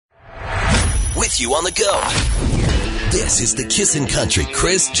with you on the go. This is the Kissin' Country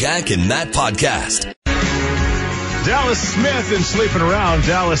Chris, Jack, and Matt podcast. Dallas Smith and Sleeping Around.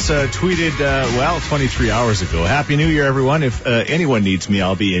 Dallas tweeted, 23 hours ago. Happy New Year, everyone. If anyone needs me,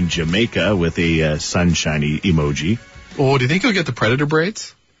 I'll be in Jamaica with a sunshiny emoji. Oh, do you think he'll get the Predator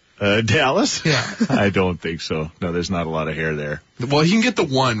braids? Dallas? Yeah. I don't think so. No, there's not a lot of hair there. Well, he can get the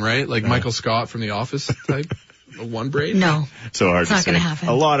one, right? Like Michael Scott from The Office type. The one braid? No. So hard it's to not say. Gonna happen.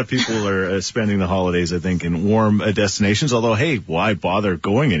 A lot of people are spending the holidays, I think, in warm destinations. Although, hey, why bother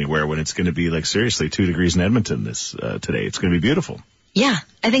going anywhere when it's going to be, like, seriously, 2 degrees in Edmonton today? It's going to be beautiful. Yeah.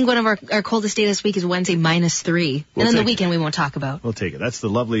 I think one of our coldest day this week is Wednesday, -3. And then the weekend we won't talk about. We'll take it. That's the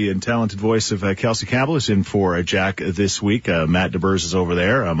lovely and talented voice of Kelsey Campbell, who's in for Jack this week. Matt DeBurs is over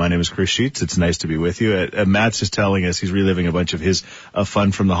there. My name is Chris Sheets. It's nice to be with you. Matt's just telling us he's reliving a bunch of his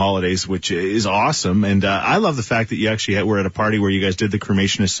fun from the holidays, which is awesome. And I love the fact that you actually were at a party where you guys did the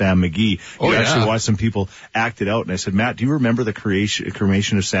cremation of Sam McGee. You actually watched some people act it out. And I said, Matt, do you remember the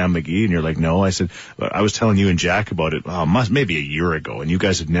cremation of Sam McGee? And you're like, no. I said, I was telling you and Jack about it maybe a year ago, and you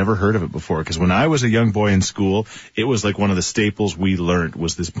guys had never heard of it before, because when I was a young boy in school, it was like one of the staples we learned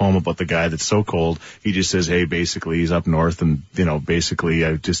was this poem about the guy that's so cold. He just says, hey, basically he's up north and,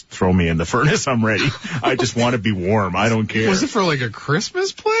 basically just throw me in the furnace. I'm ready. I just want to be warm. I don't care. Was it for like a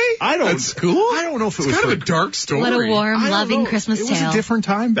Christmas play? At school? I don't know if it was kind of a dark story. What a warm, loving Christmas tale. It was a different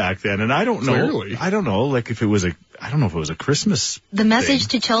time back then, and I don't know. Clearly. I don't know, like if it was I don't know if it was a Christmas The message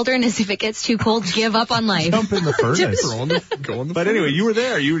thing. to children is if it gets too cold, give up on life. Jump in the furnace. Go in the But anyway, you were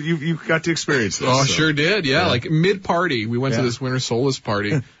there. You got to experience this. Oh, so. Sure did. Yeah, like mid-party, we went to this winter solace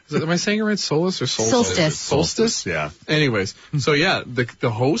party. Am I saying it right? Solace or solstice? Solstice. Yeah. Anyways, so yeah, the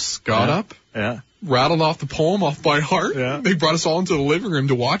hosts got up. Yeah. Rattled off the poem off by heart. Yeah. They brought us all into the living room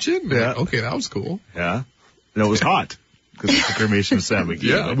to watch it. Yeah. Like, okay, that was cool. Yeah. No, it was hot. Because it's the cremation of Sam McGee.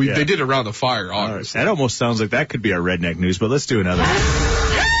 Yeah, they did it around the fire, obviously. Right. That almost sounds like that could be our redneck news, but let's do another.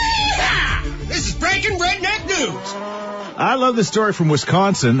 This is breaking redneck news. I love this story from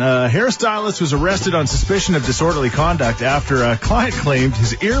Wisconsin. A hairstylist was arrested on suspicion of disorderly conduct after a client claimed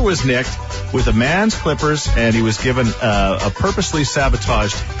his ear was nicked with a man's clippers and he was given a purposely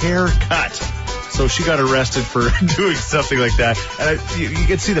sabotaged haircut. So she got arrested for doing something like that. And you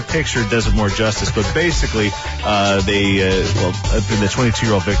can see the picture does it more justice. But basically, the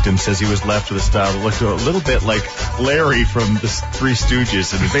 22-year-old victim says he was left with a style that looked a little bit like Larry from the Three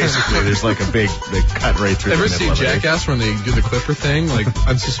Stooges. And basically, there's like a big cut right through the middle of it. Ever see Jackass when they do the clipper thing? Like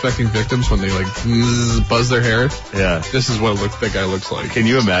unsuspecting victims when they like buzz their hair? Yeah. This is what that guy looks like. Can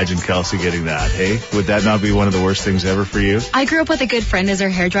you imagine Kelsey getting that? Hey, would that not be one of the worst things ever for you? I grew up with a good friend as her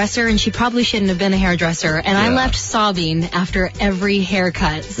hairdresser, and she probably shouldn't have been a hairdresser, and I left sobbing after every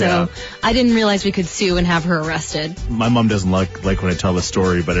haircut, so I didn't realize we could sue and have her arrested. My mom doesn't like when I tell the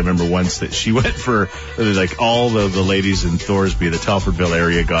story, but I remember once that she went for, like, all the ladies in Thorsby, the Telfordville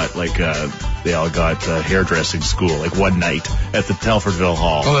area got, like, they all got hairdressing school, like, one night at the Telfordville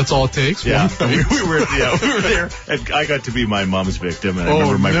Hall. Oh, that's all it takes? Yeah. we were there, and I got to be my mom's victim, and I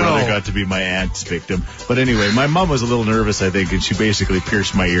remember my brother got to be my aunt's victim. But anyway, my mom was a little nervous, I think, and she basically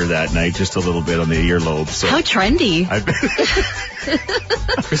pierced my ear that night, just a little bit on the earlobe. So how trendy.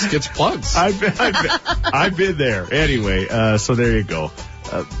 Chris gets plugs. I've been there. Anyway, so there you go.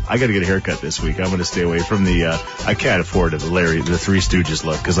 I got to get a haircut this week. I'm going to stay away from I can't afford it, the Three Stooges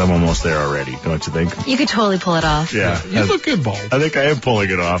look, because I'm almost there already, don't you think? You could totally pull it off. Yeah. You look good, bald. I think I am pulling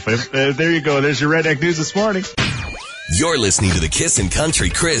it off. There you go. There's your redneck news this morning. You're listening to the Kissin' Country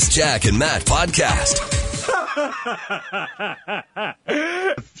Chris, Jack, and Matt podcast.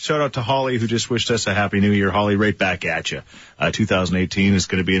 Shout out to Holly, who just wished us a happy new year. Holly, right back at you. 2018 is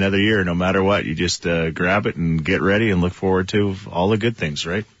going to be another year. No matter what, you just grab it and get ready and look forward to all the good things,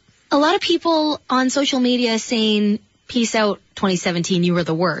 right? A lot of people on social media saying, peace out, 2017, you were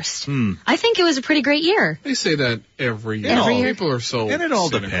the worst. I think it was a pretty great year. They say that every year. Every year. People are so And it all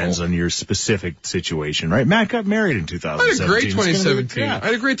cynical. depends on your specific situation, right? Matt got married in 2017. I had a great 2017. Yeah. I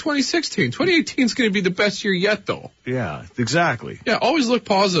had a great 2016. 2018 is going to be the best year yet, though. Yeah, exactly. Yeah, always look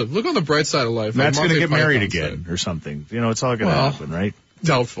positive. Look on the bright side of life. Matt's like going to get Monty married Python again or something. It's all going to happen, right?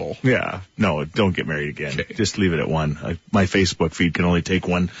 Doubtful. Yeah. No, don't get married again. Okay. Just leave it at one. My Facebook feed can only take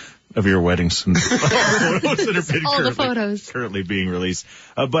one of your weddings and photos that have been All the photos. currently being released.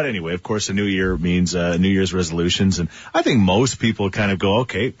 But anyway, of course, a new year means New Year's resolutions. And I think most people kind of go,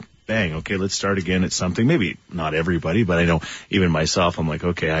 okay, bang, okay, let's start again at something. Maybe not everybody, but I know even myself, I'm like,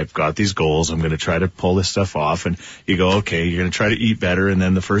 okay, I've got these goals. I'm going to try to pull this stuff off. And you go, okay, you're going to try to eat better. And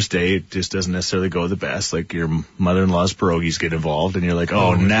then the first day, it just doesn't necessarily go the best. Like your mother-in-law's pierogies get involved and you're like,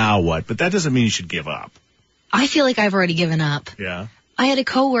 oh, now what? But that doesn't mean you should give up. I feel like I've already given up. Yeah. I had a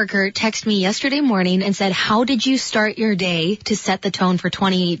coworker text me yesterday morning and said, how did you start your day to set the tone for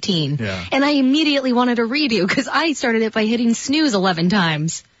 2018? Yeah. And I immediately wanted to redo because I started it by hitting snooze 11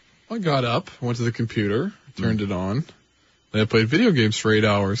 times. I got up, went to the computer, turned it on. Then I played video games for 8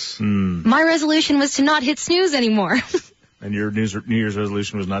 hours. My resolution was to not hit snooze anymore. And your New Year's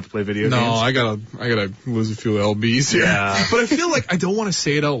resolution was not to play video games? No, I gotta lose a few LBs here. Yeah. But I feel like I don't want to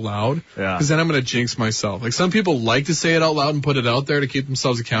say it out loud. Yeah. Because then I'm gonna jinx myself. Like some people like to say it out loud and put it out there to keep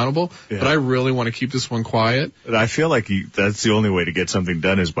themselves accountable. Yeah. But I really want to keep this one quiet. But I feel like that's the only way to get something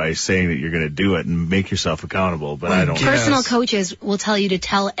done is by saying that you're going to do it and make yourself accountable. But I don't. Yes. Personal coaches will tell you to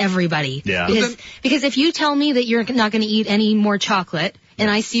tell everybody. Yeah. Because if you tell me that you're not going to eat any more chocolate, and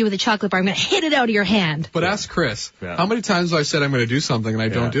I see you with a chocolate bar, I'm going to hit it out of your hand. But ask Chris. Yeah. How many times have I said I'm going to do something and I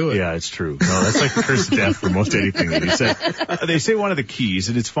don't do it? Yeah, it's true. No, that's like the curse of death for most anything that he said. They say one of the keys,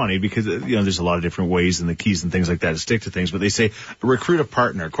 and it's funny because, there's a lot of different ways and the keys and things like that to stick to things, but they say recruit a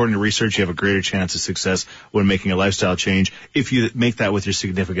partner. According to research, you have a greater chance of success when making a lifestyle change if you make that with your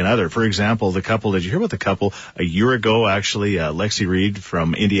significant other. For example, did you hear about the couple a year ago, actually? Lexi Reed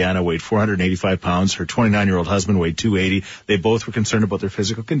from Indiana weighed 485 pounds. Her 29-year-old husband weighed 280. They both were concerned about their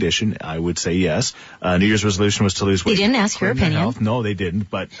physical condition. I would say yes. New Year's resolution was to lose weight. They didn't ask your opinion. Health. No, they didn't.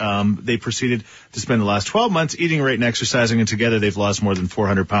 But they proceeded to spend the last 12 months eating right and exercising, and together they've lost more than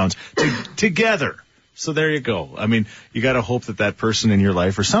 400 pounds together. So there you go. I mean, you got to hope that person in your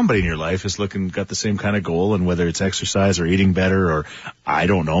life or somebody in your life is got the same kind of goal, and whether it's exercise or eating better or, I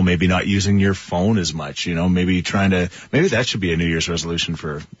don't know, maybe not using your phone as much, maybe that should be a New Year's resolution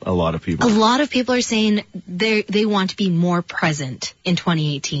for a lot of people. A lot of people are saying they want to be more present in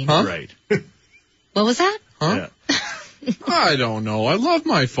 2018. Huh? Right. What was that? Huh? Yeah. I don't know. I love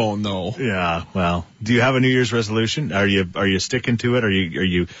my phone though. Yeah, well, do you have a New Year's resolution? Are you sticking to it?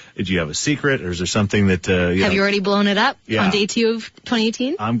 Did you have a secret, or is there something that Have you already blown it up Yeah. on day 2 of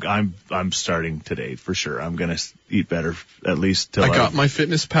 2018? I'm starting today for sure. I'm gonna eat better at least till I got my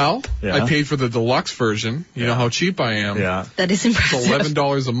Fitness Pal. Yeah. I paid for the deluxe version. You know how cheap I am. Yeah, That is impressive. It's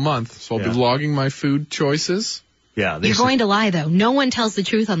 $11 a month, so I'll Yeah. be logging my food choices. yeah. You're going to lie, though. No one tells the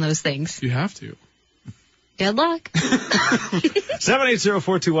truth on those things. You have to. Good luck.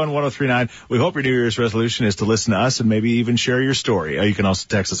 780-421-1039. We hope your New Year's resolution is to listen to us and maybe even share your story. You can also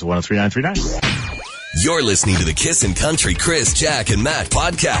text us at 103939. You're listening to the Kissin' Country Chris, Jack, and Matt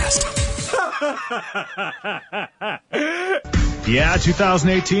podcast. Yeah,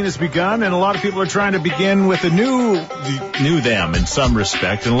 2018 has begun, and a lot of people are trying to begin with a new them in some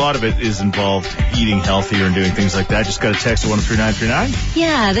respect, and a lot of it is involved eating healthier and doing things like that. Just got a text at 103939.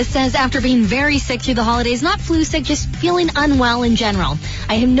 Yeah, this says, after being very sick through the holidays, not flu sick, just feeling unwell in general,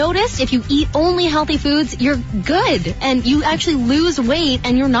 I have noticed if you eat only healthy foods, you're good, and you actually lose weight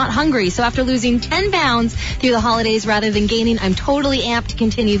and you're not hungry. So after losing 10 pounds through the holidays rather than gaining, I'm totally amped to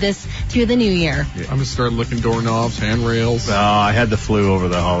continue this through the new year. I'm going to start licking doorknobs, handrails. I had the flu over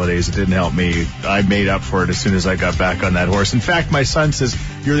the holidays. It didn't help me. I made up for it as soon as I got back on that horse. In fact, my son says,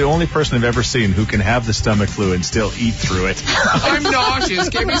 you're the only person I've ever seen who can have the stomach flu and still eat through it. I'm nauseous.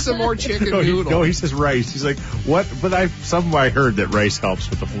 Give me some more chicken noodle. No, he says rice. He's like, what? But I heard that rice helps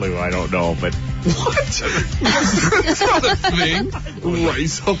with the flu. I don't know, but What? That's not a thing.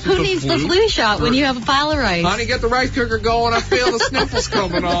 Rice helps with Who needs the flu shot when you have a pile of rice? Honey, get the rice cooker going. I feel the sniffles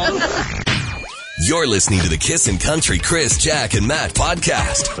coming on. You're listening to the Kissin' Country Chris, Jack, and Matt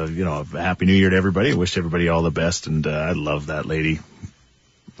podcast. a happy New Year to everybody. I wish everybody all the best, and I love that lady,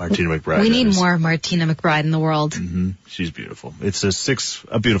 Martina McBride. We need more Martina McBride in the world. Mm-hmm. She's beautiful. It's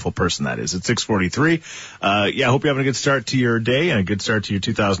a beautiful person, that is. It's 6:43. I hope you're having a good start to your day and a good start to your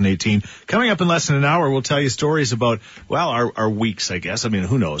 2018. Coming up in less than an hour, we'll tell you stories about, our weeks, I guess. I mean,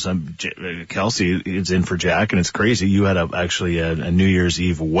 who knows? Kelsey is in for Jack, and it's crazy. You had actually a New Year's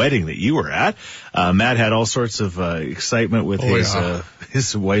Eve wedding that you were at. Matt had all sorts of excitement with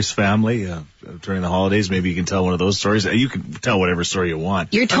his wife's family during the holidays. Maybe you can tell one of those stories. You can tell whatever story you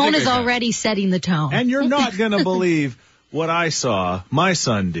want. Your tone is already setting the tone. And you're not going to believe what I saw my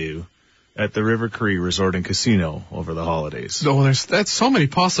son do at the River Cree Resort and Casino over the holidays. So that's so many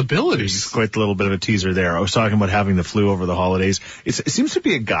There's possibilities. quite a little bit of a teaser there. I was talking about having the flu over the holidays. It seems to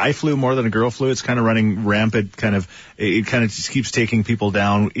be a guy flu more than a girl flu. It's kind of running rampant. It kind of just keeps taking people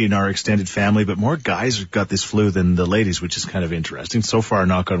down in our extended family. But more guys have got this flu than the ladies, which is kind of interesting. So far,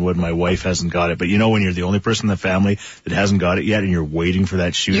 knock on wood, my wife hasn't got it. But when you're the only person in the family that hasn't got it yet, and you're waiting for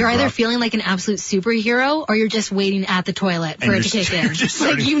that shoe, You're to either drop, feeling like an absolute superhero, or you're just waiting at the toilet for it to kick in. just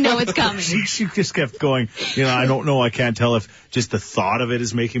Like starting- you know it's coming. she just kept going, I don't know, I can't tell if just the thought of it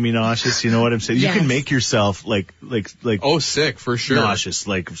is making me nauseous. You know what I'm saying? Yes. You can make yourself like sick for sure. Nauseous.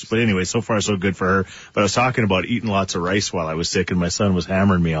 But anyway, so far so good for her. But I was talking about eating lots of rice while I was sick, and my son was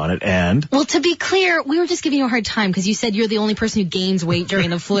hammering me on it. And well, to be clear, we were just giving you a hard time because you said you're the only person who gains weight during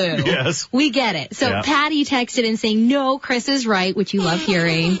the flu. Yes. We get it. So Yeah. Patty texted in saying, no, Chris is right, which you love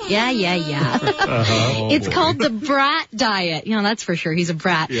hearing. Yeah. It's called the brat diet. That's for sure. He's a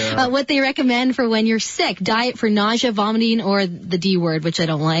brat. Yeah. What they recommend for when you're sick, diet for nausea, vomiting, or the D word, which I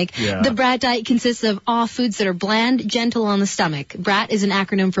don't like. Yeah. The brat diet consists of all foods that are bland, gentle on the stomach. Brat is an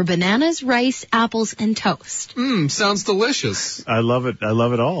acronym for bananas, rice, apples, and toast. Sounds delicious. I love it. I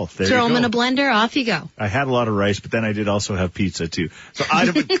love it all. There Throw you them go. in a blender, off you go. I had a lot of rice, but then I did also have pizza too. So my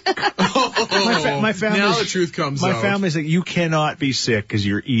family. Now the truth comes out. My family's like, you cannot be sick because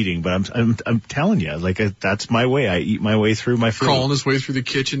you're eating. But I'm telling you, that's my way. I eat my way through my food. Crawling his way through the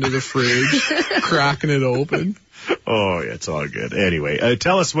kitchen to the fridge, cracking it open. Oh, yeah, it's all good. Anyway,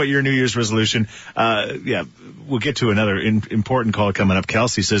 tell us what your New Year's resolution. We'll get to another important call coming up.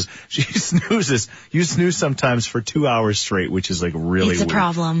 Kelsey says she snoozes. You snooze sometimes for 2 hours straight, which is really It's a weird.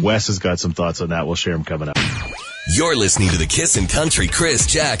 problem. Wes has got some thoughts on that. We'll share them coming up. You're listening to the Kissin' Country Chris,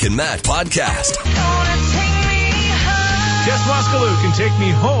 Jack, and Matt podcast. Jess Moskaloo can take me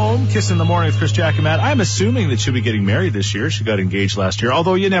home. Kiss in the morning with Chris, Jack, and Matt. I'm assuming that she'll be getting married this year. She got engaged last year,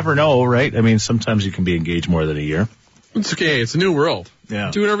 although you never know, right? I mean, sometimes you can be engaged more than a year. It's okay. It's a new world. Yeah.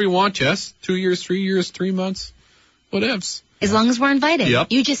 Do whatever you want, Jess. 2 years, 3 years, 3 months. Whatevs. As long as we're invited.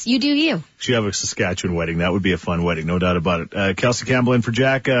 Yep. You do you. She have a Saskatchewan wedding. That would be a fun wedding, no doubt about it. Kelsey Campbell in for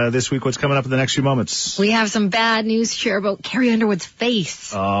Jack. This week, what's coming up in the next few moments? We have some bad news to share about Carrie Underwood's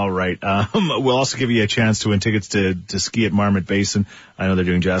face. All right. We'll also give you a chance to win tickets to ski at Marmot Basin. I know they're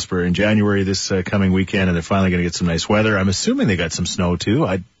doing Jasper in January this coming weekend, and they're finally going to get some nice weather. I'm assuming they got some snow, too.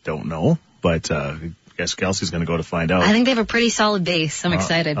 I don't know, but I guess Kelsey's going to go to find out. I think they have a pretty solid base. I'm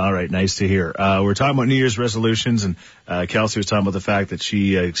excited. All right. Nice to hear. We're talking about New Year's resolutions, and Kelsey was talking about the fact that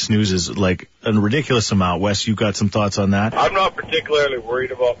she snoozes like a ridiculous amount. Wes, you got some thoughts on that? I'm not particularly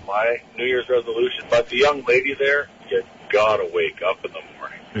worried about my New Year's resolution, but the young lady there, you gotta wake up in the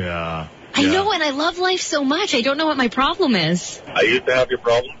morning. Yeah. I know, and I love life so much. I don't know what my problem is. I used to have your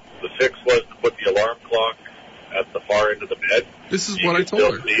problem. The fix was to put the alarm clock at the far end of the bed. This is You what I can told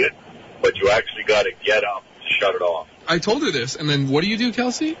still her. see it, but you actually gotta get up to shut it off. I told her this, and then what do you do,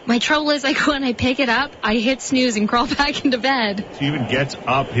 Kelsey? My trouble is I go and I pick it up, I hit snooze and crawl back into bed. She even gets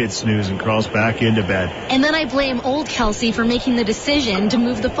up, hits snooze, and crawls back into bed. And then I blame old Kelsey for making the decision to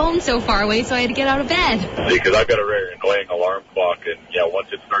move the phone so far away so I had to get out of bed. See, because I've got a very annoying alarm clock, and once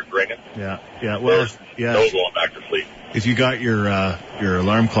it starts ringing, Yeah. Well, no going back to sleep. If you got your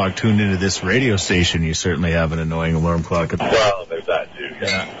alarm clock tuned into this radio station, you certainly have an annoying alarm clock. Well, there's that too.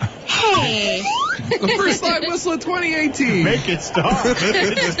 Yeah. Hey! The first live whistle of 2018. Make it stop.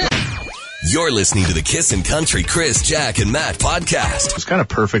 You're listening to the Kissin' Country Chris, Jack, and Matt podcast. It's kind of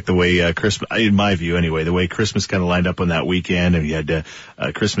perfect the way Christmas, in my view anyway, the way Christmas kind of lined up on that weekend, and you had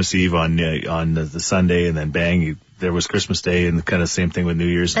Christmas Eve on the Sunday, and then bang, there was Christmas Day, and kind of same thing with New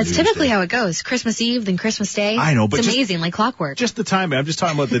Year's. That's typically how it goes. Christmas Eve, then Christmas Day. I know, but it's just- amazing, like clockwork. Just the timing. I'm just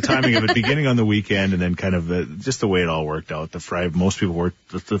talking about the timing of it, beginning on the weekend, and then kind of just the way it all worked out. Most people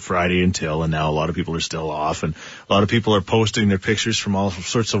worked the Friday until, and now a lot of people are still off, and a lot of people are posting their pictures from all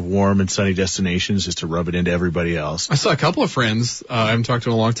sorts of warm and sunny destinations just to rub it into everybody else. I saw a couple of friends I haven't talked to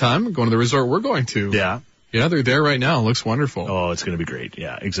in a long time going to the resort we're going to. Yeah. Yeah, they're there right now. It looks wonderful. Oh, it's going to be great.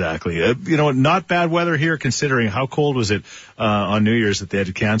 Yeah, exactly. Not bad weather here considering how cold was it on New Year's that they had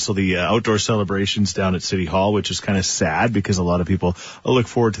to cancel the outdoor celebrations down at City Hall, which is kind of sad because a lot of people look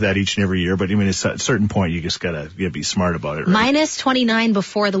forward to that each and every year. But I mean, at a certain point, you just got to be smart about it. Right? Minus 29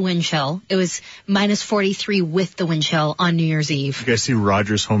 before the wind chill. It was minus 43 with the wind chill on New Year's Eve. You guys see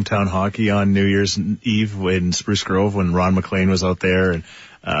Rogers hometown hockey on New Year's Eve in Spruce Grove when Ron McLean was out there and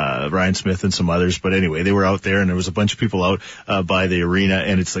Ryan Smith and some others. But anyway, they were out there and there was a bunch of people out by the arena,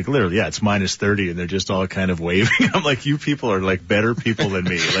 and it's like literally, it's minus 30 and they're just all kind of waving. I'm like, you people are like better people than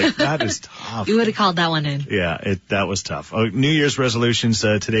me. Like, that is tough. You would have called that one in. Yeah, that was tough. New Year's resolutions,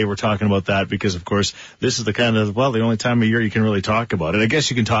 today we're talking about that because, of course, this is the only time of year you can really talk about it. I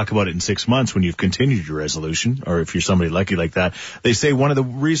guess you can talk about it in 6 months when you've continued your resolution, or if you're somebody lucky like that. They say one of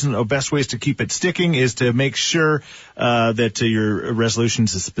the best ways to keep it sticking is to make sure that your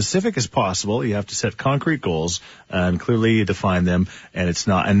resolutions as specific as possible. You have to set concrete goals and clearly define them, and it's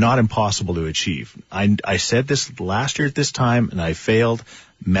not impossible to achieve. I said this last year at this time, and I failed.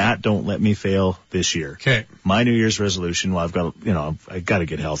 Matt, don't let me fail this year. Okay. My New Year's resolution, well, I got to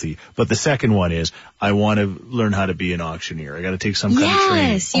get healthy. But the second one is I want to learn how to be an auctioneer. I got to take some kind of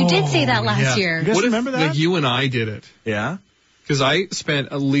training. Yes, you did say that last year. You guys What remember if that? like, you and I did it? Yeah. Because I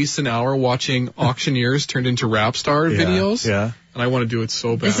spent at least an hour watching auctioneers turned into rap star videos. Yeah. And I want to do it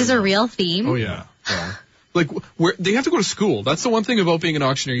so bad. This is a real theme. Oh, yeah. Like, where they have to go to school. That's the one thing about being an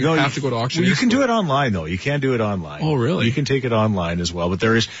auctioneer. You have to go to auctioneer. Well, you can school. do it online, though. You can do it online. Oh, really? You can take it online as well. But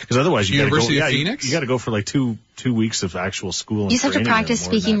there is, because otherwise you got to go. University of Phoenix? You got to go for like two weeks of actual school. And You just have to training or practice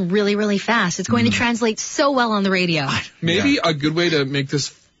more than speaking that. really, really fast. It's going to translate so well on the radio. Maybe a good way to make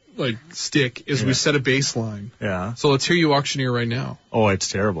this like stick is we set a baseline. Yeah. So let's hear you auctioneer right now. Oh, it's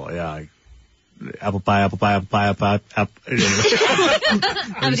terrible. Yeah. Apple pie. Anyway.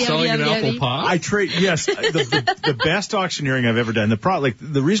 Are you selling an apple pie? I trade. Yes, the best auctioneering I've ever done.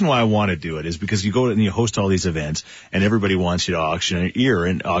 The reason why I want to do it is because you go and you host all these events, and everybody wants you to auctioneer,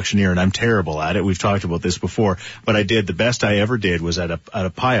 and I'm terrible at it. We've talked about this before, but the best I ever did was at a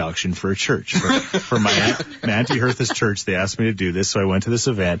pie auction for a church for my Auntie Hertha's church. They asked me to do this, so I went to this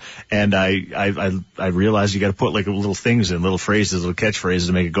event, and I realized you got to put like little things in, little phrases, little catchphrases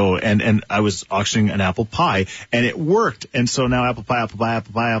to make it go, and I was auctioning an apple pie, and it worked. And so now apple pie.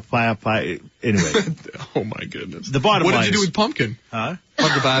 Anyway. Oh my goodness. The bottom line What did you do is- with pumpkin? Huh?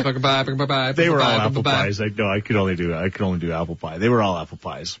 Pumpkin pie. They were all apple pies. I could only do apple pie. They were all apple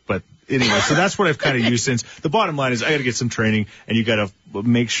pies. But anyway, so that's what I've kind of used since. The bottom line is I got to get some training, and you got to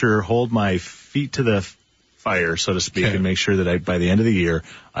make sure, hold my feet to the fire, so to speak, Okay. and make sure that by the end of the year,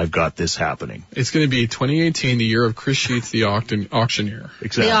 I've got this happening. It's going to be 2018, the year of Chris Sheets, the auctioneer.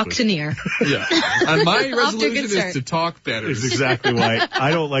 Exactly. The auctioneer. Yeah. And my Off to a resolution good is start. to talk better. Is exactly why I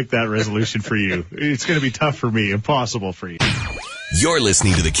don't like that resolution for you. It's going to be tough for me, impossible for you. You're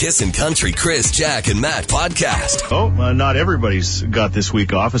listening to the Kissin' Country Chris, Jack, and Matt podcast. Oh, not everybody's got this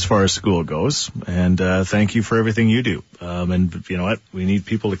week off as far as school goes, and thank you for everything you do. And you know what? We need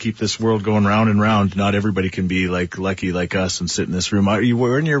people to keep this world going round and round. Not everybody can be like lucky like us and sit in this room. Are you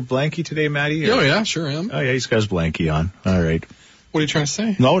wearing your blankie today, Matty? Oh, yeah, sure am. Oh, yeah, he's got his blankie on. All right. What are you trying to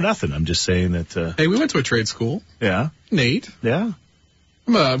say? No, nothing. I'm just saying that, Hey, we went to a trade school. yeah, Nate. yeah,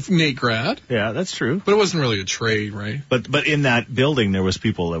 I'm a Nate grad. yeah, that's true. But it wasn't really a trade, right? But in that building, there was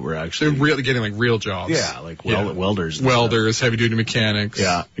people that were They're actually, really getting like real jobs. yeah, like Yeah. welders. and stuff. Welders, heavy duty mechanics.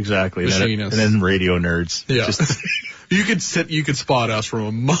 Yeah, exactly. Machinists. And then radio nerds. Yeah. Just, You could spot us from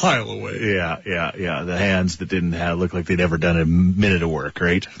a mile away. yeah. The hands that didn't look like they'd ever done a minute of work,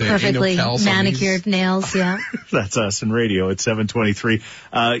 right? There ain't no Perfectly cals on manicured nails, yeah. That's us in radio at 7:23.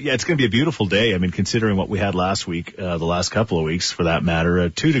 Yeah, it's going to be a beautiful day. I mean, considering what we had last week, the last couple of weeks for that matter,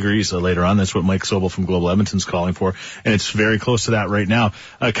 2 degrees later on. That's what Mike Sobel from Global Edmonton's calling for. And it's very close to that right now.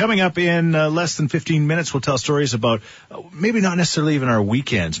 Coming up in less than 15 minutes, we'll tell stories about maybe not necessarily even our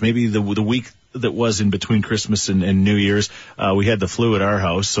weekends, maybe the week that was in between Christmas and New Year's. We had the flu at our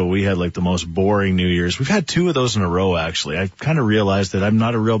house, so we had like the most boring New Year's. We've had 2 of those in a row, actually. I kind of realized that I'm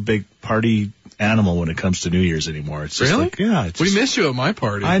not a real big party animal when it comes to New Year's anymore. It's just Really? like, yeah. It's We just, missed you at my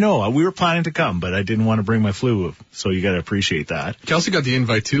party. I know. We were planning to come, but I didn't want to bring my flu, so you got to appreciate that. Kelsey got the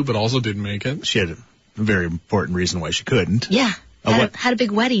invite too, but also didn't make it. She had a very important reason why she couldn't. Yeah. what? Had a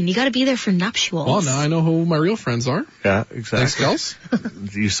big wedding. You got to be there for nuptials. Well, now I know who my real friends are. Yeah, exactly. Thanks,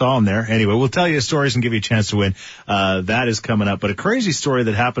 Kels. You saw him there. Anyway, we'll tell you stories and give you a chance to win. That is coming up. But a crazy story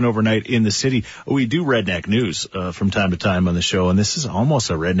that happened overnight in the city. We do redneck news from time to time on the show, and this is almost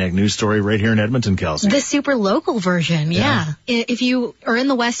a redneck news story right here in Edmonton, Kelsey. The super local version, yeah. If you are in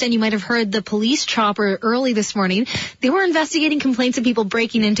the West End, you might have heard the police chopper early this morning. They were investigating complaints of people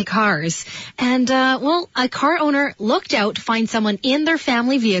breaking into cars. And, a car owner looked out to find someone in their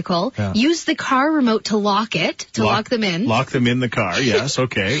family vehicle, used the car remote to lock it, to lock them in. Lock them in the car, yes,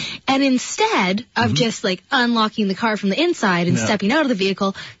 okay. And instead of just like unlocking the car from the inside and stepping out of the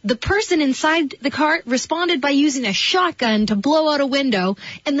vehicle, the person inside the car responded by using a shotgun to blow out a window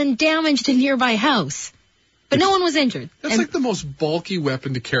and then damaged a nearby house. But no one was injured. That's like the most bulky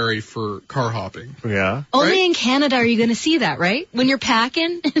weapon to carry for car hopping. Yeah. Only right? in Canada are you going to see that, right? When you're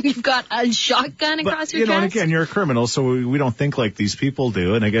packing and you've got a shotgun across your you know, and chest. again, you're a criminal, so we don't think like these people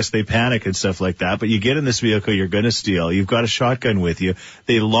do, and I guess they panic and stuff like that. But you get in this vehicle, you're going to steal. You've got a shotgun with you.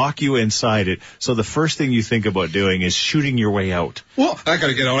 They lock you inside it. So the first thing you think about doing is shooting your way out. Well, I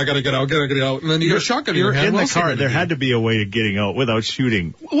gotta get out. And then you get a shotgun in your hand. in What the else are you car. gonna There do? had to be a way of getting out without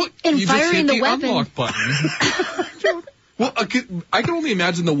shooting. What? And You just firing hit the the weapon. unlock button. Well, I can only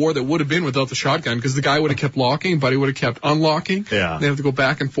imagine the war that would have been without the shotgun, because the guy would have kept locking, Buddy would have kept unlocking. Yeah. They have to go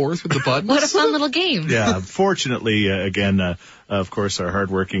back and forth with the buttons. What a fun little game. Yeah. Fortunately, again, of course, our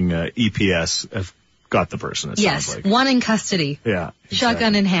hardworking EPS have got the person, it Yes, sounds like. one in custody. Yeah.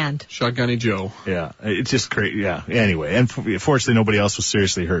 Shotgun in hand. Shotgunny Joe. Yeah, it's just crazy. Yeah. Anyway, and fortunately, nobody else was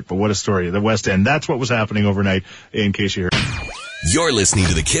seriously hurt. But what a story! The West End. That's what was happening overnight. In case you heard. You're listening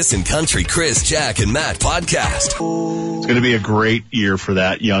to the Kissin' Country Chris, Jack, and Matt podcast. It's going to be a great year for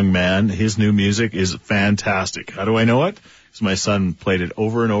that young man. His new music is fantastic. How do I know it? Because my son played it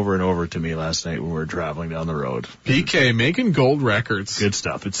over and over and over to me last night when we were traveling down the road. PK making gold records. Good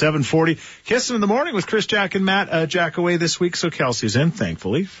stuff. It's 7:40. Kissin' in the morning with Chris, Jack, and Matt. Jack away this week, so Kelsey's in,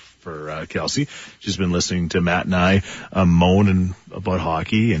 thankfully. For Kelsey. She's been listening to Matt and I moan about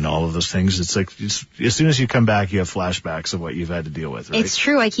hockey and all of those things. It's like as soon as you come back, you have flashbacks of what you've had to deal with, right? It's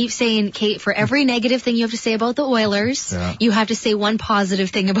true. I keep saying, Kate, for every negative thing you have to say about the Oilers, you have to say one positive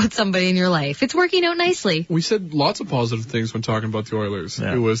thing about somebody in your life. It's working out nicely. We said lots of positive things when talking about the Oilers.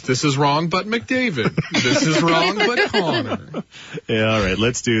 Yeah. It was, this is wrong but McDavid. This is wrong but Connor. Yeah, all right,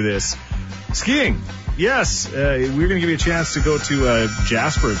 let's do this. Skiing. Yes, we're going to give you a chance to go to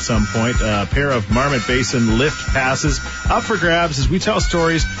Jasper at some point. A pair of Marmot Basin lift passes up for grabs as we tell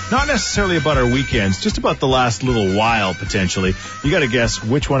stories, not necessarily about our weekends, just about the last little while, potentially. You got to guess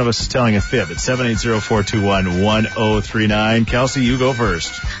which one of us is telling a fib at 780-421-1039. Kelsey, you go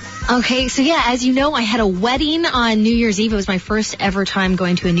first. Okay, so yeah, as you know, I had a wedding on New Year's Eve. It was my first ever time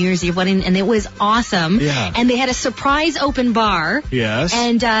going to a New Year's Eve wedding, and it was awesome. Yeah. And they had a surprise open bar. Yes.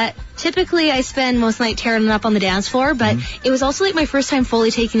 And typically I spend most of the night tearing it up on the dance floor, but it was also like my first time fully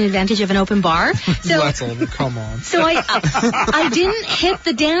taking advantage of an open bar. So That's all. Come on. So I didn't hit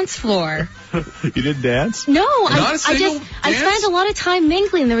the dance floor. You didn't dance? No, Not a single I dance? spent a lot of time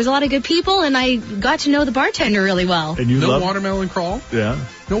mingling. There was a lot of good people, and I got to know the bartender really well. And you No love watermelon crawl? Yeah.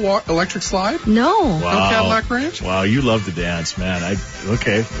 No electric slide? No. Wow. No Cadillac Ranch? Wow, you love to dance, man.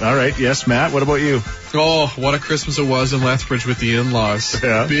 Okay. All right. Yes, Matt, what about you? Oh, what a Christmas it was in Lethbridge with the in-laws.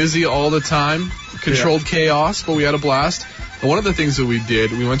 Yeah. Busy all the time, controlled chaos, but we had a blast. And one of the things that we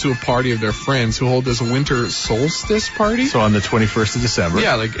did, we went to a party of their friends who hold this winter solstice party. So on the 21st of December.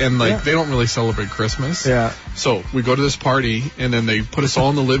 Yeah, they don't really celebrate Christmas. Yeah. So we go to this party, and then they put us all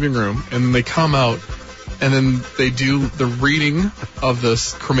in the living room, and then they come out, and then they do the reading of the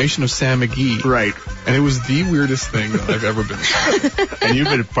cremation of Sam McGee. Right. And it was the weirdest thing that I've ever been to. And you've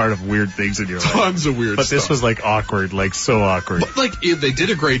been a part of weird things in your life. Tons of weird But stuff. this was like awkward, like so awkward. But, they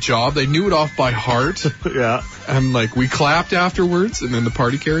did a great job. They knew it off by heart. Yeah. And, we clapped afterwards, and then the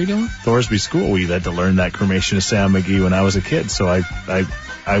party carried on. Thorsby School, we had to learn that cremation of Sam McGee when I was a kid, so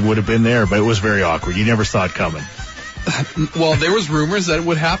I would have been there, but it was very awkward. You never saw it coming. Well, there was rumors that it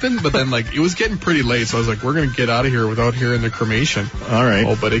would happen, but then, it was getting pretty late, so I was like, we're going to get out of here without hearing the cremation. All right.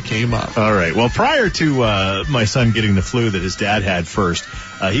 Oh, but it came up. All right. Well, prior to my son getting the flu that his dad had first,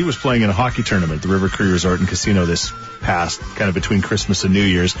 he was playing in a hockey tournament at the River Cree Resort and Casino this past, kind of between Christmas and New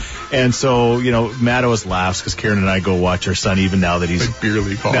Year's. And so, Matt always laughs because Karen and I go watch our son even now that he's... beer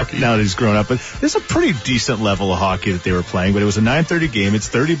league hockey. Now that he's grown up. But there's a pretty decent level of hockey that they were playing, but it was a 9:30 game. It's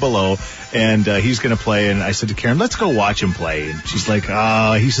 30 below, and he's going to play. And I said to Karen, let's go watch him play. And she's like,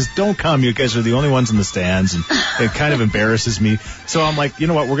 he says, don't come. You guys are the only ones in the stands. And it kind of embarrasses me. So I'm like, you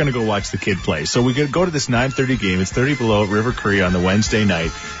know what? We're going to go watch the kid play. So we go to this 9:30 game. It's 30 below at River Cree on the Wednesday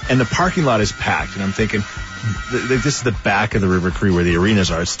night, and the parking lot is packed. And I'm thinking, this is the back of the River Cree where the arenas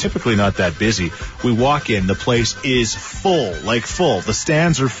are. It's typically not that busy. We walk in, the place is full, full. The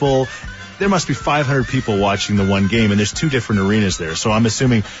stands are full. There must be 500 people watching the one game, and there's two different arenas there. So I'm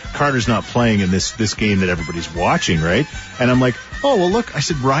assuming Carter's not playing in this game that everybody's watching, right? And I'm like, oh, well, look, I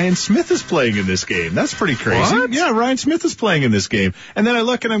said, Ryan Smith is playing in this game. That's pretty crazy. What? Yeah, Ryan Smith is playing in this game. And then I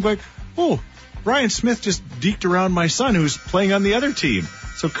look and I'm like, oh, Ryan Smith just deked around my son who's playing on the other team.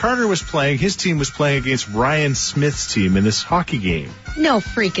 So Carter was playing, his team was playing against Ryan Smith's team in this hockey game. No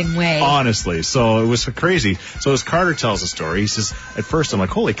freaking way. Honestly. So it was crazy. So as Carter tells the story, he says, at first I'm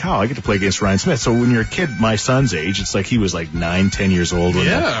like, holy cow, I get to play against Ryan Smith. So when you're a kid my son's age, it's like he was 9-10 years old when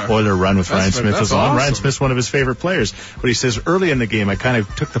the Oiler run with Ryan Smith was on. Awesome. Ryan Smith's one of his favorite players. But he says early in the game, I kind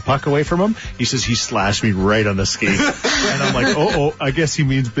of took the puck away from him. He says he slashed me right on the skate. And I'm like, I guess he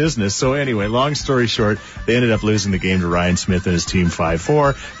means business. So anyway, long story short, they ended up losing the game to Ryan Smith and his team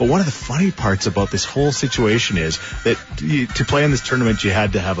 5-4. But one of the funny parts about this whole situation is that to play in this tournament, you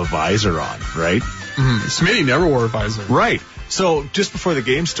had to have a visor on, right? Smitty never wore a visor. Right. So just before the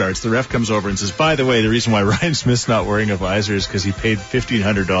game starts, the ref comes over and says, by the way, the reason why Ryan Smith's not wearing a visor is because he paid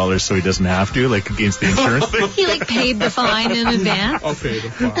 $1,500 so he doesn't have to, against the insurance thing. He paid the fine in advance. I'll pay the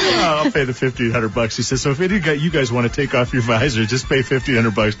fine. I'll pay the $1,500. He says, so if any of you guys want to take off your visor, just pay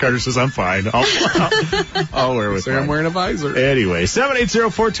 $1,500. Carter says, I'm fine. I'll wear it with Say I'm wearing a visor. Anyway,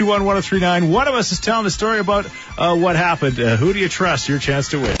 780-421-1039. One of us is telling a story about what happened. Who do you trust? Your chance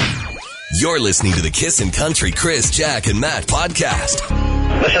to win. You're listening to the Kissin' Country Chris, Jack, and Matt podcast.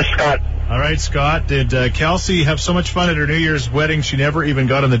 This is Scott. All right, Scott. Did Kelsey have so much fun at her New Year's wedding she never even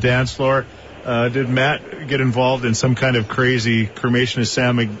got on the dance floor? Did Matt get involved in some kind of crazy Cremation of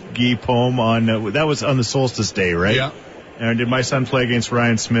Sam McGee poem on that was on the Solstice Day, right? Yeah. And did my son play against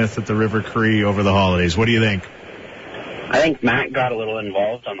Ryan Smith at the River Cree over the holidays? What do you think? I think Matt got a little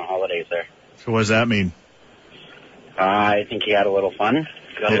involved on the holidays there. So what does that mean? I think he had a little fun,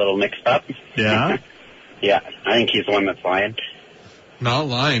 got a little mixed up. Yeah? Yeah, I think he's the one that's lying. Not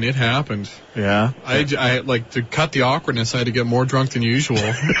lying, it happened. Yeah. I like to cut the awkwardness. I had to get more drunk than usual.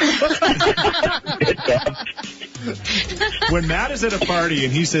 When Matt is at a party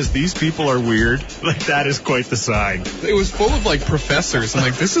and he says these people are weird, like that is quite the sign. It was full of like professors. I'm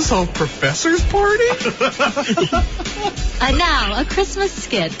like, this is how professors party? And now, a Christmas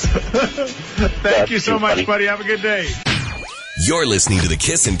skit. Thank you so much, buddy. Have a good day. You're listening to the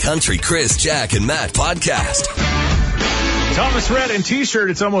Kissin' Country Chris, Jack, and Matt podcast. Thomas Red and T-shirt.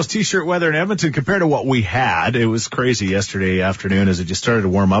 It's almost T-shirt weather in Edmonton compared to what we had. It was crazy yesterday afternoon as it just started to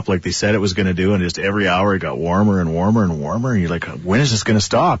warm up like they said it was going to do, and just every hour it got warmer and warmer and warmer, and you're like, when is this going to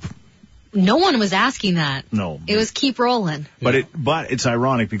stop? No one was asking that. No. It was keep rolling. But it's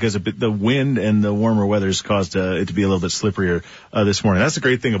ironic because the wind and the warmer weather has caused it to be a little bit slipperier this morning. That's the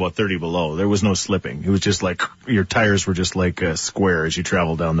great thing about 30 below. There was no slipping. It was just like your tires were just like a square as you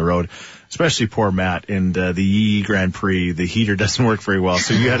travel down the road. Especially poor Matt in the Yee Grand Prix. The heater doesn't work very well,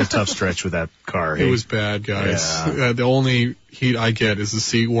 so you had a tough stretch with that car. It was bad, guys. Yeah. The only heat I get is the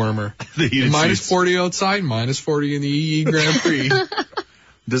seat warmer. The heated minus seats. 40 outside, minus 40 in the Yee Grand Prix.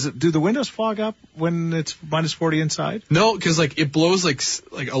 Do the windows fog up when it's minus 40 inside? No, because like it blows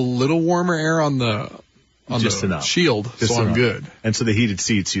like a little warmer air on the Just enough. shield, Just so I'm enough. good. And so the heated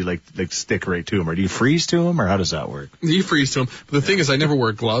seats, you like stick right to them, or do you freeze to them, or how does that work? You freeze to them. But the thing is, I never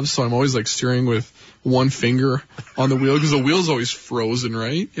wear gloves, so I'm always like steering with one finger on the wheel because the wheel's always frozen,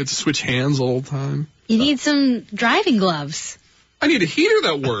 right? You have to switch hands all the time. You need some driving gloves. I need a heater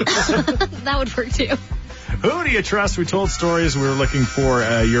that works. That would work too. Who do you trust? We told stories. We were looking for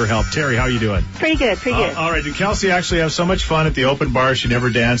your help. Terry, how are you doing? Pretty good. All right. Did Kelsey actually have so much fun at the open bar? She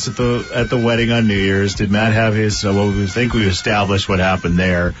never danced at the wedding on New Year's. Did Matt have his? We think we established what happened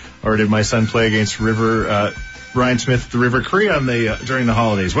there. Or did my son play against Ryan Smith at the River Cree during the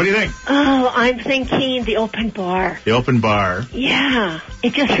holidays? What do you think? Oh, I'm thinking the open bar. The open bar. Yeah.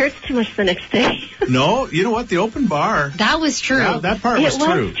 It just hurts too much the next day. No, you know what? The open bar. That was true. That part was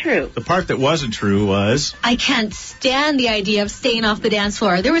true. It was true. The part that wasn't true was. I can't stand the idea of staying off the dance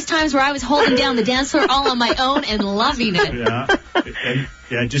floor. There was times where I was holding down the dance floor all on my own and loving it. Yeah.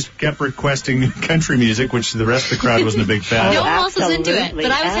 And just kept requesting country music, which the rest of the crowd wasn't a big fan No of. one else was into it, but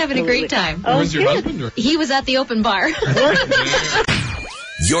I was having a great time. Oh, Was your good. husband? Or? He was at the open bar.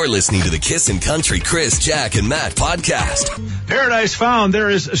 You're listening to the Kissin' Country Chris, Jack, and Matt podcast. Paradise Found. There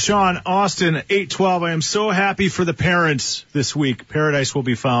is Sean Austin, 812. I am so happy for the parents this week. Paradise will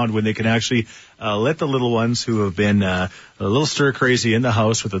be found when they can actually let the little ones who have been a little stir crazy in the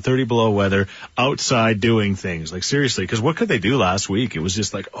house with the 30 below weather outside doing things. Like seriously, because what could they do last week? It was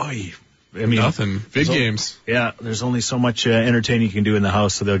just like, oy. I mean, Nothing. Big games. Yeah, there's only so much entertaining you can do in the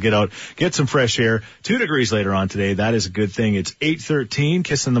house, so they'll get out, get some fresh air. 2 degrees later on today. That is a good thing. It's 8:13.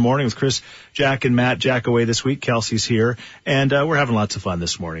 Kiss in the morning with Chris, Jack, and Matt. Jack away this week. Kelsey's here, and we're having lots of fun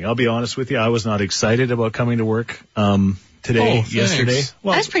this morning. I'll be honest with you, I was not excited about coming to work today, thanks. yesterday.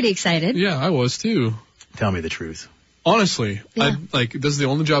 Well, I was pretty excited. Yeah, I was too. tell me the truth. Honestly, Yeah. this is the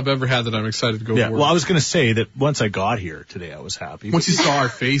only job I've ever had that I'm excited to go Yeah, to work. well, I was going to say that once I got here today, I was happy. Once you saw our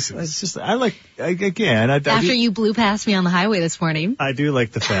faces. It's just, again, After you blew past me on the highway this morning. I do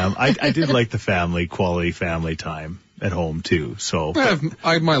like the I did like the quality family time at home too. So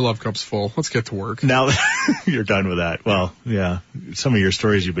My love cup's full. Let's get to work. now that you're done with that, well, yeah, some of your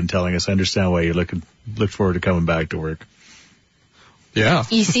stories you've been telling us, I understand why you look forward to coming back to work. Yeah.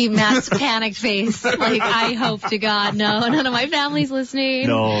 You see Matt's panicked face. Like, I hope to God, no, none of my family's listening.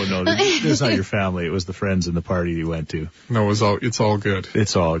 No, this is not your family. It was the friends and the party you went to. No, it's all good.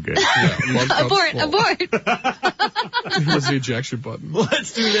 It's all good. Yeah, love cup's Abort, full. abort. Here's the ejection button.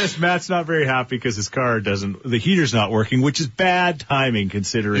 Let's do this. Matt's not very happy because his car the heater's not working, which is bad timing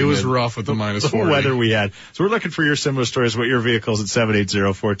considering It was the- rough with the minus 40. weather we had. So we're looking for your similar stories about your vehicles at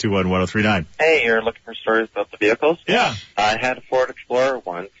 780-421-1039. Hey, you're looking for stories about the vehicles? Yeah. I had a Ford Explorer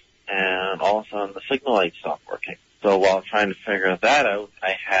once, and all of a sudden the signal light stopped working. So while trying to figure that out,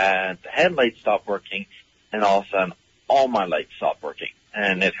 I had the headlights stop working, and all of a sudden all my lights stopped working.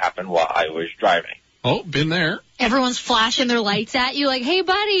 And it happened while I was driving. Oh, been there. Everyone's flashing their lights at you like, hey,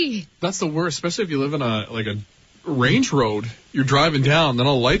 buddy. That's the worst, especially if you live in a range road. You're driving down, then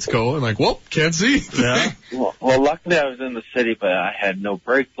all the lights go, and like, well, can't see. Yeah. Well, luckily I was in the city, but I had no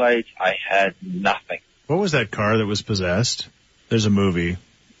brake lights. I had nothing. What was that car that was possessed? There's a movie.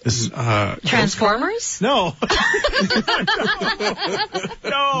 This is Transformers? no.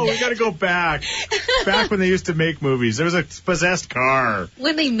 No, we got to go back. Back when they used to make movies, there was a possessed car.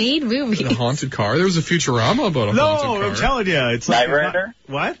 When they made movies. A haunted car. There was a Futurama about a haunted car. No, I'm telling you, it's Knight like Rider?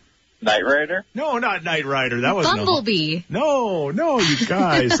 What? Knight Rider? No, not Knight Rider. That was Bumblebee. No, you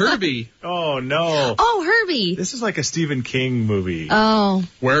guys. Herbie. Oh no. Oh, Herbie. This is like a Stephen King movie. Oh.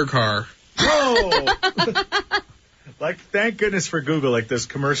 Where car? No. Like, thank goodness for Google. Like, there's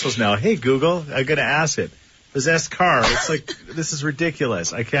commercials now. Hey, Google, I'm going to ask it. Possessed car. It's like, this is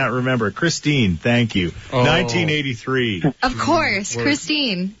ridiculous. I can't remember. Christine, thank you. Oh. 1983. Of course,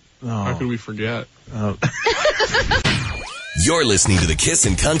 Christine. How could Oh. we forget? You're listening to the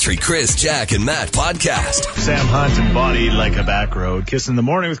Kissin' Country Chris, Jack, and Matt podcast. Sam Hunt and Body Like a Back Road. Kiss in the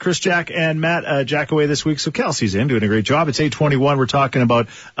Morning with Chris, Jack, and Matt. Jack away this week, so Kelsey's in, doing a great job. It's 8:21. We're talking about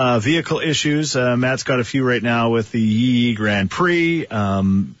vehicle issues. Matt's got a few right now with the Yi Grand Prix.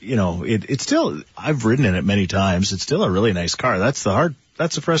 It's still, I've ridden in it many times. It's still a really nice car.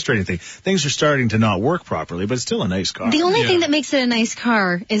 That's the frustrating thing. Things are starting to not work properly, but it's still a nice car. The only thing that makes it a nice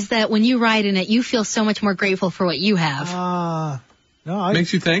car is that when you ride in it, you feel so much more grateful for what you have.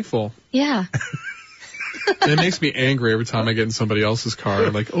 Makes you thankful. Yeah. And it makes me angry every time I get in somebody else's car.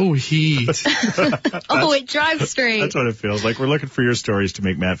 I'm like, oh, heat. Oh, it drives straight. That's what it feels like. We're looking for your stories to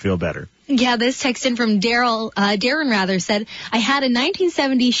make Matt feel better. Yeah, this text in from Darren said, I had a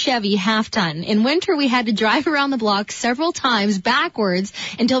 1970 Chevy half-ton. In winter, we had to drive around the block several times backwards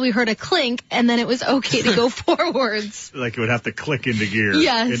until we heard a clink, and then it was okay to go forwards. Like it would have to click into gear.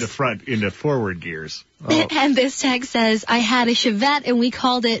 Yes. Into forward gears. Oh. And this text says, I had a Chevette and we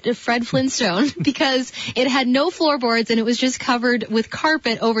called it Fred Flintstone because it had no floorboards and it was just covered with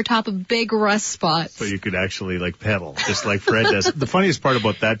carpet over top of big rust spots. So you could actually like pedal, just like Fred does. The funniest part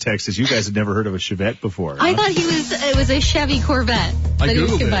about that text is you guys had never heard of a Chevette before. I thought it was a Chevy Corvette that he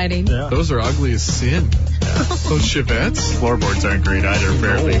was Googled combining. Yeah. Those are ugly as sin. Those Chevettes. Floorboards aren't great either,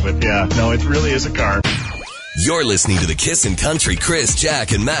 apparently, but yeah, no, it really is a car. You're listening to the Kissin' Country Chris,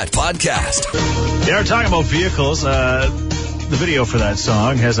 Jack, and Matt podcast. Yeah, we're talking about vehicles. The video for that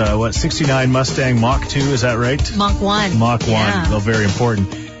song has a, 69 Mustang Mach 2, is that right? Mach 1. Mach 1, Yeah. well, very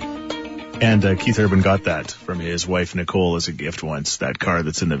important. And Keith Urban got that from his wife Nicole as a gift once, that car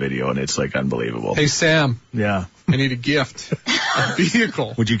that's in the video, and it's like unbelievable. Hey, Sam, Yeah. I need a gift. A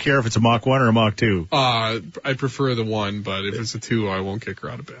vehicle. Would you care if it's a Mach 1 or a Mach 2? I prefer the 1, but if it's a 2, I won't kick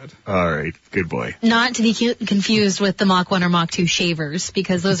her out of bed. All right, good boy. Not to be confused with the Mach 1 or Mach 2 shavers,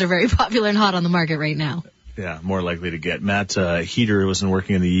 because those are very popular and hot on the market right now. Yeah, more likely to get. Matt, heater wasn't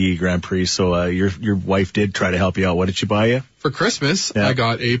working in the Yi Grand Prix, so your wife did try to help you out. What did she buy you? For Christmas, Yeah. I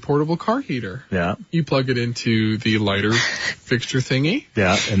got a portable car heater. Yeah, You plug it into the lighter fixture thingy,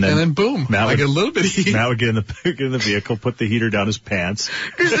 yeah, and then boom, Matt I would- get a little bit of heat. Matt would get in the vehicle, put the heater down his pants.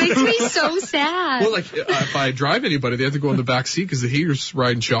 This makes me so sad. Well, like, if I drive anybody, they have to go in the back seat because the heater's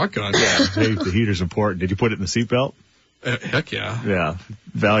riding shotgun. Hey, the heater's important. Did you put it in the seatbelt? Heck yeah. Yeah,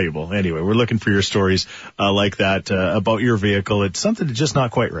 valuable. Anyway, we're looking for your stories like that about your vehicle. It's something that's just not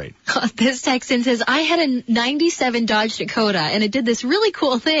quite right. This text in says, I had a 97 Dodge Dakota, and it did this really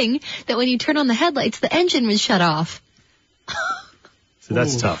cool thing that when you turn on the headlights, the engine would shut off. So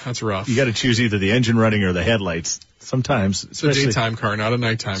that's Ooh, tough. That's rough. You got to choose either the engine running or the headlights. Sometimes, It's a daytime car, not a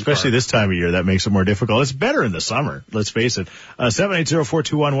nighttime especially car. this time of year, that makes it more difficult. It's better in the summer, let's face it.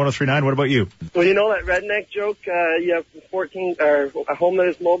 780-421-1039. What about you? Well, you know that redneck joke, you have 14, or a home that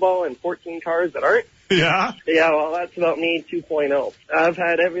is mobile and 14 cars that aren't? Yeah. Yeah, well, that's about me 2.0. I've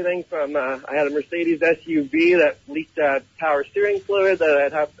had everything from, I had a Mercedes SUV that leaked power steering fluid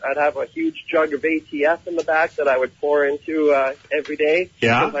that I'd have a huge jug of ATF in the back that I would pour into, every day.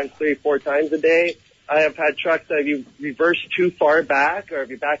 Yeah. Sometimes 3-4 times a day. I have had trucks that if you reverse too far back, or if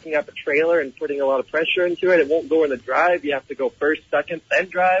you're backing up a trailer and putting a lot of pressure into it, it won't go in the drive. You have to go first, second, then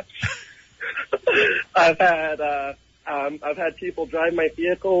drive. I've had people drive my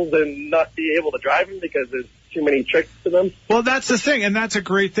vehicles and not be able to drive them because there's too many tricks to them. Well, that's the thing, and that's a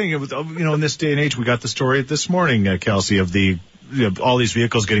great thing. It was, in this day and age, we got the story this morning, Kelsey, of all these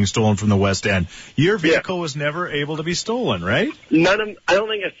vehicles getting stolen from the West End. Your vehicle was never able to be stolen, right? I don't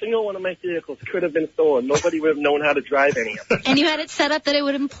think a single one of my vehicles could have been stolen. Nobody would have known how to drive any of them. And you had it set up that it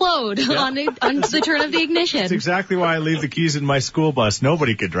would implode on the turn of the ignition. That's exactly why I leave the keys in my school bus.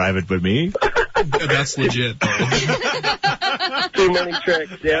 Nobody could drive it but me. That's legit, though. Too many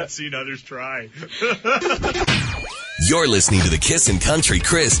tricks, yeah. I've seen others try. You're listening to the Kissin' Country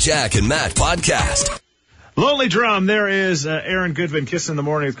Chris, Jack, and Matt podcast. Lonely Drum, there is Aaron Goodvin, Kissing in the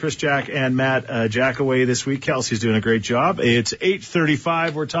Morning with Chris, Jack, and Matt. Jack away this week. Kelsey's doing a great job. It's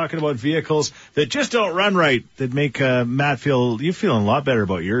 8:35. We're talking about vehicles that just don't run right, that make Matt you feeling a lot better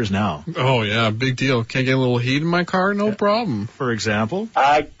about yours now. Oh, yeah, big deal. Can't get a little heat in my car? No problem. For example?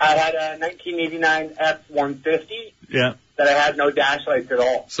 I had a 1989 F-150 Yeah. that I had no dash lights at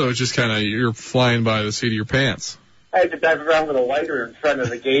all. So it's just kind of, you're flying by the seat of your pants. I had to drive around with a lighter in front of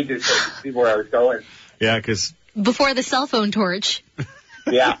the gauges so I could see where I was going. Yeah, because... Before the cell phone torch.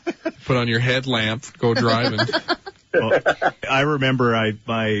 Yeah. Put on your headlamp, go driving. Well, I remember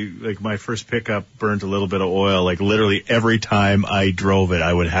my first pickup burned a little bit of oil. Like literally every time I drove it,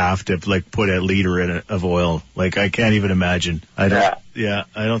 I would have to put a liter in it of oil. Like I can't even imagine. I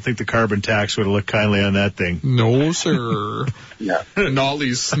don't think the carbon tax would have looked kindly on that thing. No, sir. Yeah.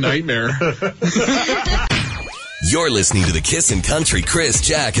 Nolly's nightmare. You're listening to the Kissin' Country Chris,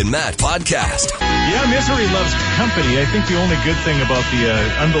 Jack, and Matt podcast. Yeah, misery loves company. I think the only good thing about the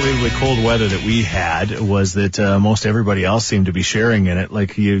unbelievably cold weather that we had was that most everybody else seemed to be sharing in it.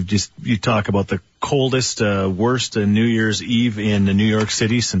 Like you talk about the coldest, worst New Year's Eve in New York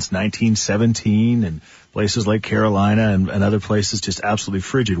City since 1917, and places like Carolina and other places, just absolutely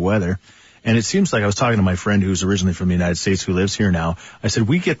frigid weather. And it seems like I was talking to my friend who's originally from the United States who lives here now. I said,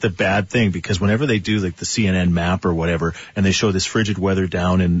 we get the bad thing because whenever they do like the CNN map or whatever, and they show this frigid weather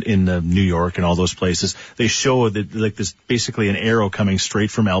down in New York and all those places, they show that like this basically an arrow coming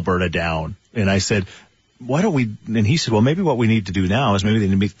straight from Alberta down. And I said, why don't we, and he said, well, maybe what we need to do now is maybe they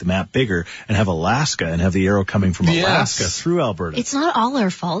need to make the map bigger and have Alaska and have the arrow coming from Alaska through Alberta. It's not all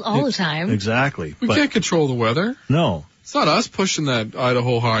our fault all the time. Exactly. We can't control the weather. No. It's not us pushing that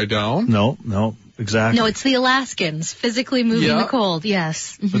Idaho high down. No, exactly. No, it's the Alaskans physically moving the cold,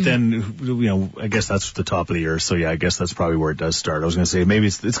 yes. But then, I guess that's the top of the earth, so yeah, I guess that's probably where it does start. I was going to say, maybe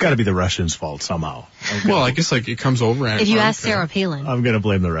it's got to be the Russians' fault somehow. Well, I guess it comes over Antarctica. If you ask Sarah Palin. I'm going to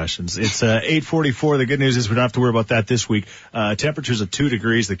blame the Russians. It's 8:44. The good news is we don't have to worry about that this week. Temperatures of 2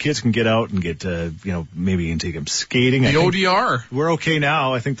 degrees. The kids can get out and get, maybe you can take them skating. The ODR. We're okay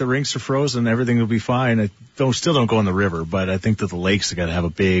now. I think the rinks are frozen. Everything will be fine. Still don't go in the river, but I think that the lakes are going to have a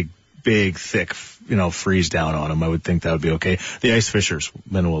big, thick, freeze down on them. I would think that would be okay. The ice fishers,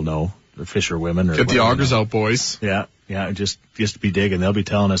 men will know. The fisher women. Get the augers out, boys. Yeah, just be digging. They'll be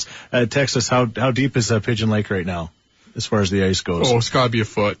telling us. Text us, how deep is Pigeon Lake right now as far as the ice goes? Oh, it's got to be a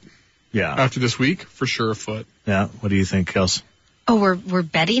foot. Yeah. After this week, for sure a foot. Yeah. What do you think, Kels? Oh, we're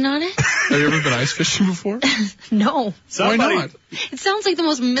betting on it? Have you ever been ice fishing before? No. Why not? It sounds like the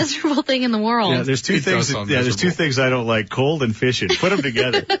most miserable thing in the world. Yeah, there's two things I don't like: cold and fishing. Put them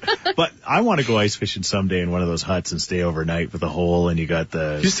together. But I want to go ice fishing someday in one of those huts and stay overnight with a hole, and you got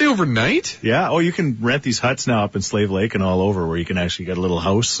the... You stay overnight? Yeah. Oh, you can rent these huts now up in Slave Lake and all over where you can actually get a little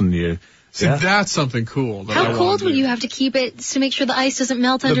house and you... See, that's something cool. How cold would you have to keep it to make sure the ice doesn't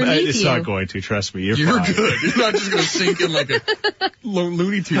melt underneath you? It's not going to, trust me. You're good. You're not just going to sink in like a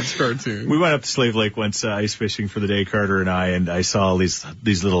Looney Tunes cartoon. We went up to Slave Lake once ice fishing for the day, Carter and I saw these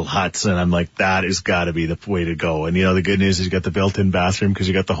little huts, and I'm like, that has got to be the way to go. And the good news is you got the built-in bathroom because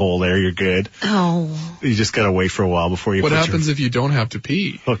you got the hole there. You're good. Oh. You just got to wait for a while before you What happens if you don't have to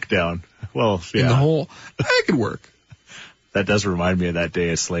pee? Hook down. Well, yeah. In the hole. That could work. That does remind me of that day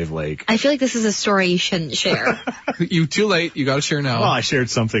at Slave Lake. I feel like this is a story you shouldn't share. You too late. You got to share now. Well, I shared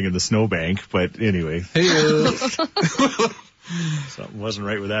something in the snowbank, but anyway. Hey. Something wasn't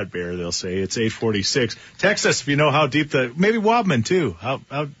right with that bear, they'll say. It's 8:46. Text us if you know how deep maybe Wobman too.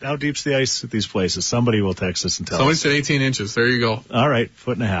 How deep's the ice at these places? Somebody will text us and tell Somebody us. said 18 inches. There you go. All right,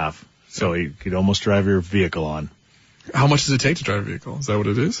 1.5 feet. So you could almost drive your vehicle on. How much does it take to drive a vehicle? Is that what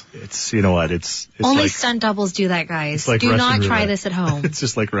it is? It's, you know what, it's only like, stunt doubles do that, guys. Like do not try roulette. this at home. It's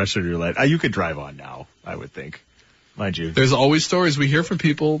just like Russian roulette. You could drive on now, I would think. Mind you. There's always stories we hear from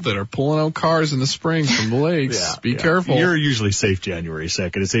people that are pulling out cars in the spring from the lakes. Be careful. You're usually safe January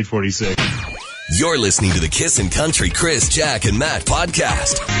 2nd. It's 8:46. You're listening to the Kissin' Country Chris, Jack, and Matt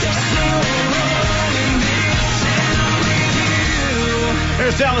podcast.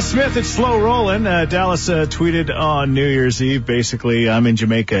 There's Dallas Smith. It's slow rolling. Dallas tweeted on New Year's Eve, basically, I'm in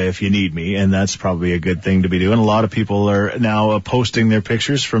Jamaica if you need me, and that's probably a good thing to be doing. A lot of people are now posting their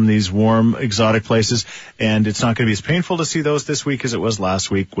pictures from these warm, exotic places, and it's not going to be as painful to see those this week as it was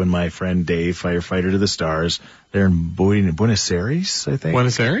last week when my friend Dave, firefighter to the stars, they're in Buenos Aires, I think.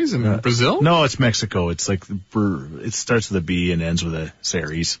 Buenos Aires in Brazil? No, it's Mexico. It's like, it starts with a B and ends with a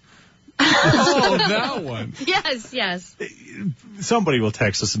Ceres. Oh, that one. Yes. Somebody will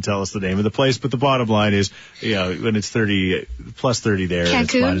text us and tell us the name of the place, but the bottom line is, when it's 30, plus 30 there, and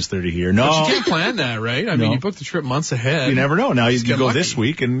it's Cancun? minus 30 here. No. But you can't plan that, right? I mean, you book the trip months ahead. You never know. Now you get go lucky. this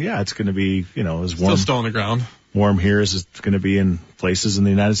week, and it's going to be, as Still warm. still on the ground. Warm here as it's going to be in places in the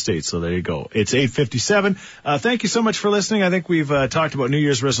United States. So there you go. It's 8:57. Thank you so much for listening. I think we've talked about New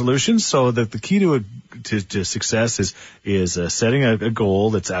Year's resolutions. So that the key to success is setting a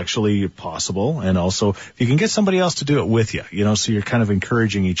goal that's actually possible, and also if you can get somebody else to do it with you. So you're kind of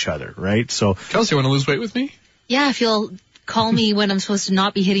encouraging each other, right? So Kelsey, want to lose weight with me? Yeah, if you'll call me when I'm supposed to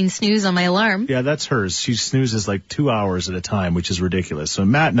not be hitting snooze on my alarm. Yeah, that's hers. She snoozes like 2 hours at a time, which is ridiculous. So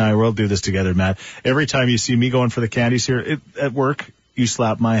Matt and I will do this together, Matt. Every time you see me going for the candies here at work, you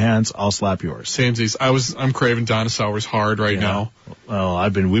slap my hands, I'll slap yours. Samesies. I'm craving dinosaurs hard right now. Well,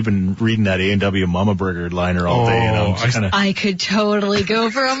 we've been reading that A&W Mama Burger liner all day, and I'm just kind of. I could totally go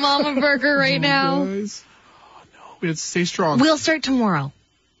for a Mama Burger right now. Guys. Oh, no, we have to stay strong. We'll start tomorrow.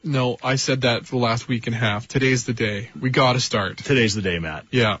 No, I said that for the last week and a half. Today's the day. We got to start. Today's the day, Matt.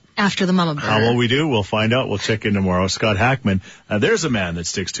 Yeah. After the Mama Burger. How will we do? We'll find out. We'll check in tomorrow. Scott Hackman. There's a man that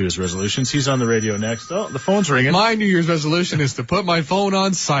sticks to his resolutions. He's on the radio next. Oh, the phone's ringing. My New Year's resolution is to put my phone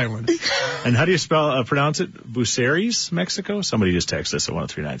on silent. And how do you pronounce it? Buceres, Mexico? Somebody just texted us at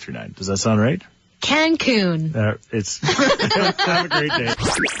 103939. Does that sound right? Cancun. Have a great day.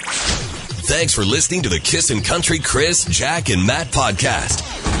 Thanks for listening to the Kissin' Country Chris, Jack, and Matt podcast.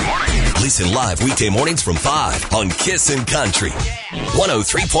 Listen live weekday mornings from 5 on Kissin' Country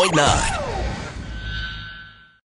 103.9.